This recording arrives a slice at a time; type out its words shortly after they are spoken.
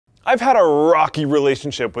I've had a rocky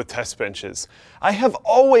relationship with test benches. I have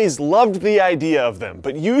always loved the idea of them,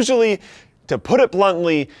 but usually, to put it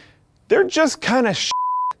bluntly, they're just kind of shit.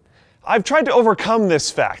 I've tried to overcome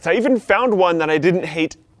this fact. I even found one that I didn't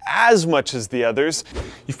hate as much as the others.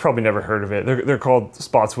 You've probably never heard of it. They're called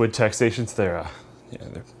Spotswood tech stations. They're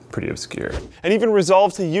pretty obscure. And even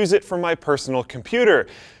resolved to use it for my personal computer.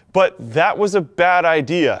 But that was a bad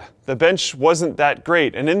idea. The bench wasn't that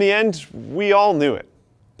great, and in the end, we all knew it.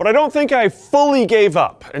 But I don't think I fully gave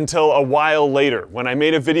up until a while later when I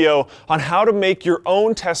made a video on how to make your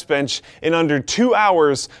own test bench in under 2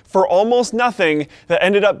 hours for almost nothing that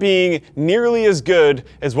ended up being nearly as good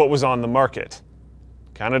as what was on the market.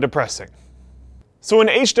 Kinda depressing. So when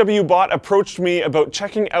HWBot approached me about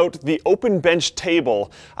checking out the open bench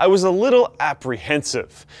table, I was a little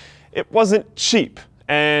apprehensive. It wasn't cheap,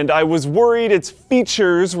 and I was worried its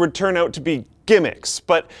features would turn out to be gimmicks,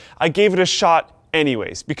 but I gave it a shot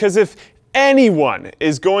anyways, because if anyone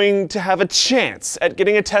is going to have a chance at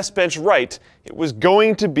getting a test bench right, it was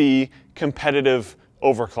going to be competitive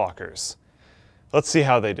overclockers. Let's see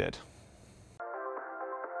how they did.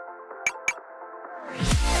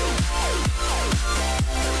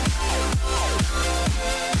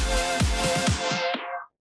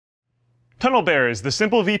 TunnelBear is the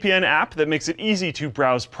simple VPN app that makes it easy to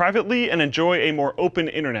browse privately and enjoy a more open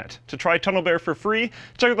internet. To try TunnelBear for free,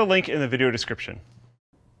 check out the link in the video description.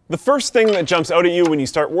 The first thing that jumps out at you when you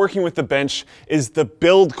start working with the bench is the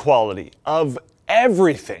build quality of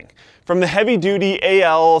everything. From the heavy-duty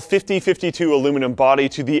AL5052 aluminum body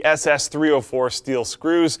to the SS304 steel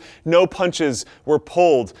screws, no punches were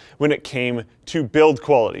pulled when it came to build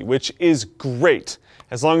quality, which is great,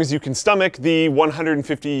 as long as you can stomach the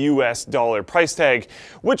 $150 US price tag,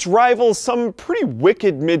 which rivals some pretty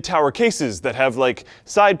wicked mid-tower cases that have like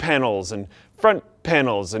side panels and front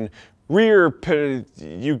panels and rear,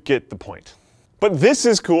 you get the point. But this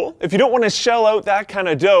is cool. If you don't want to shell out that kind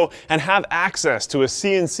of dough and have access to a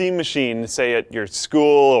CNC machine, say at your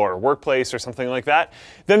school or workplace or something like that,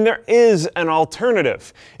 then there is an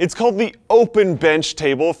alternative. It's called the open bench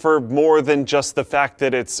table for more than just the fact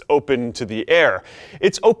that it's open to the air.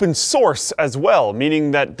 It's open source as well, meaning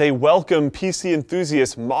that they welcome PC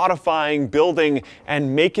enthusiasts modifying, building,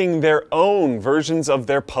 and making their own versions of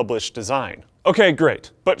their published design. Okay, great,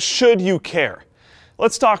 but should you care?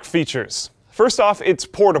 Let's talk features. First off, it's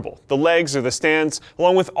portable. The legs or the stands,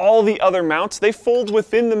 along with all the other mounts, they fold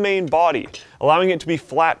within the main body, allowing it to be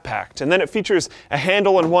flat packed. And then it features a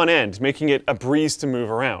handle on one end, making it a breeze to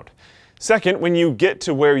move around. Second, when you get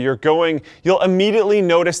to where you're going, you'll immediately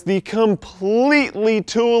notice the completely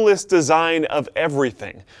toolless design of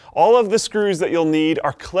everything. All of the screws that you'll need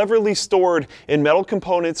are cleverly stored in metal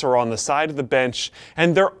components or on the side of the bench,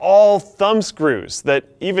 and they're all thumb screws that,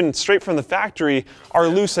 even straight from the factory, are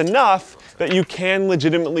loose enough that you can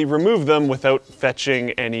legitimately remove them without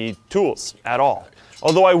fetching any tools at all.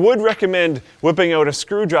 Although I would recommend whipping out a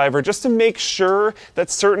screwdriver just to make sure that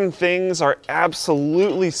certain things are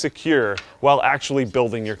absolutely secure while actually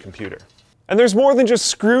building your computer. And there's more than just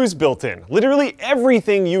screws built in. Literally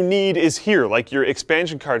everything you need is here, like your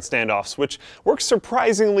expansion card standoffs, which works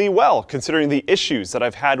surprisingly well considering the issues that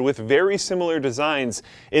I've had with very similar designs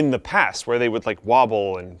in the past where they would like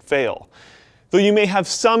wobble and fail. Though you may have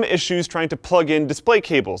some issues trying to plug in display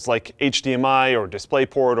cables like HDMI or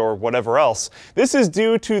DisplayPort or whatever else, this is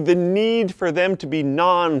due to the need for them to be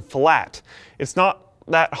non-flat. It's not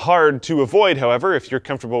that hard to avoid, however, if you're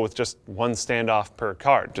comfortable with just one standoff per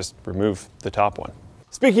card. Just remove the top one.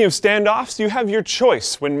 Speaking of standoffs, you have your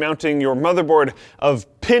choice when mounting your motherboard of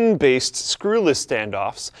pin-based screwless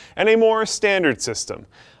standoffs and a more standard system.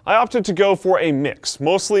 I opted to go for a mix,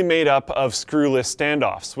 mostly made up of screwless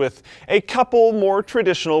standoffs, with a couple more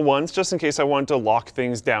traditional ones just in case I wanted to lock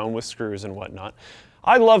things down with screws and whatnot.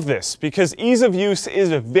 I love this because ease of use is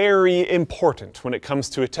very important when it comes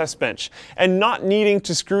to a test bench, and not needing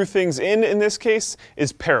to screw things in this case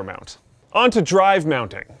is paramount. On to drive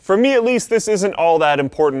mounting. For me at least, this isn't all that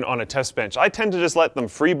important on a test bench. I tend to just let them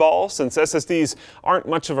free ball since SSDs aren't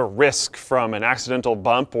much of a risk from an accidental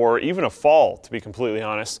bump or even a fall, to be completely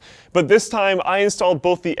honest. But this time I installed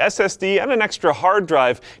both the SSD and an extra hard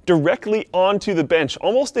drive directly onto the bench,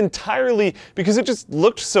 almost entirely because it just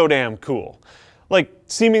looked so damn cool. Like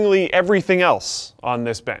seemingly everything else on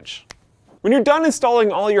this bench. When you're done installing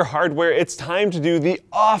all your hardware, it's time to do the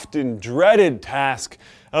often dreaded task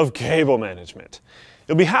of cable management.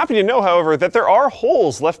 You'll be happy to know, however, that there are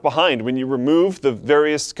holes left behind when you remove the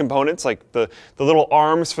various components, like the little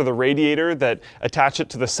arms for the radiator that attach it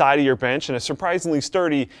to the side of your bench in a surprisingly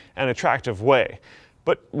sturdy and attractive way.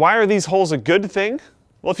 But why are these holes a good thing?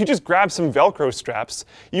 Well, if you just grab some Velcro straps,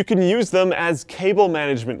 you can use them as cable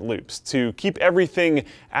management loops to keep everything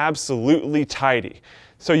absolutely tidy.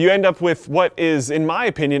 So you end up with what is, in my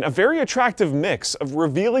opinion, a very attractive mix of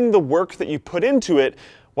revealing the work that you put into it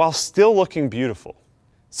while still looking beautiful.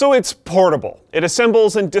 So it's portable. It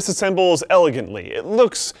assembles and disassembles elegantly. It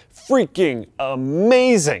looks freaking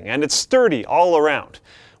amazing, and it's sturdy all around.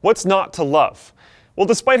 What's not to love? Well,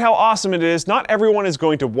 despite how awesome it is, not everyone is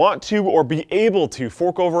going to want to or be able to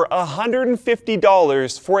fork over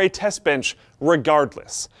 $150 for a test bench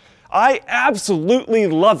regardless. I absolutely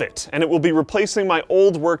love it, and it will be replacing my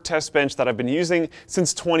old work test bench that I've been using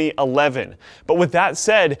since 2011. But with that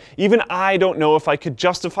said, even I don't know if I could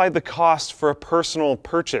justify the cost for a personal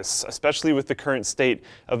purchase, especially with the current state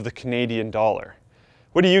of the Canadian dollar.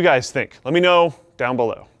 What do you guys think? Let me know down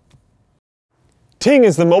below. Ting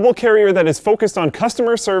is the mobile carrier that is focused on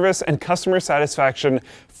customer service and customer satisfaction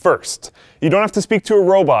first. You don't have to speak to a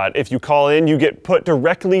robot. If you call in, you get put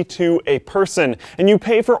directly to a person, and you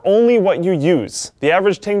pay for only what you use. The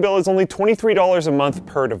average Ting bill is only $23 a month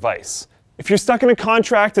per device. If you're stuck in a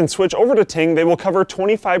contract and switch over to Ting, they will cover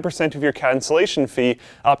 25% of your cancellation fee,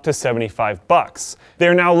 up to $75.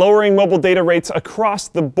 They're now lowering mobile data rates across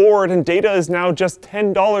the board, and data is now just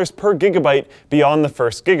 $10 per gigabyte beyond the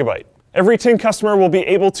first gigabyte. Every Ting customer will be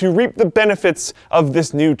able to reap the benefits of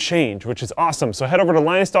this new change, which is awesome. So head over to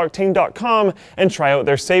linus.ting.com and try out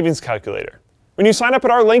their savings calculator. When you sign up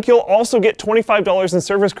at our link, you'll also get $25 in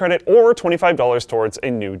service credit or $25 towards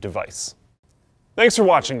a new device. Thanks for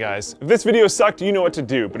watching, guys. If this video sucked, you know what to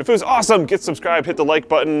do. But if it was awesome, get subscribed, hit the like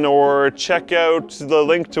button, or check out the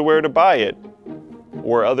link to where to buy it.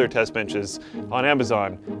 Or other test benches on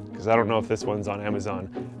Amazon, because I don't know if this one's on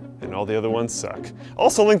Amazon. And all the other ones suck.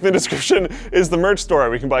 Also linked in the description is the merch store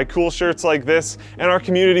where you can buy cool shirts like this, and our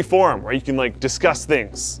community forum where you can discuss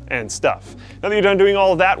things and stuff. Now that you're done doing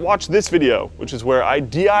all of that, watch this video, which is where I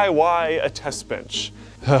DIY a test bench.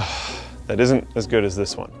 That isn't as good as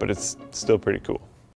this one, but it's still pretty cool.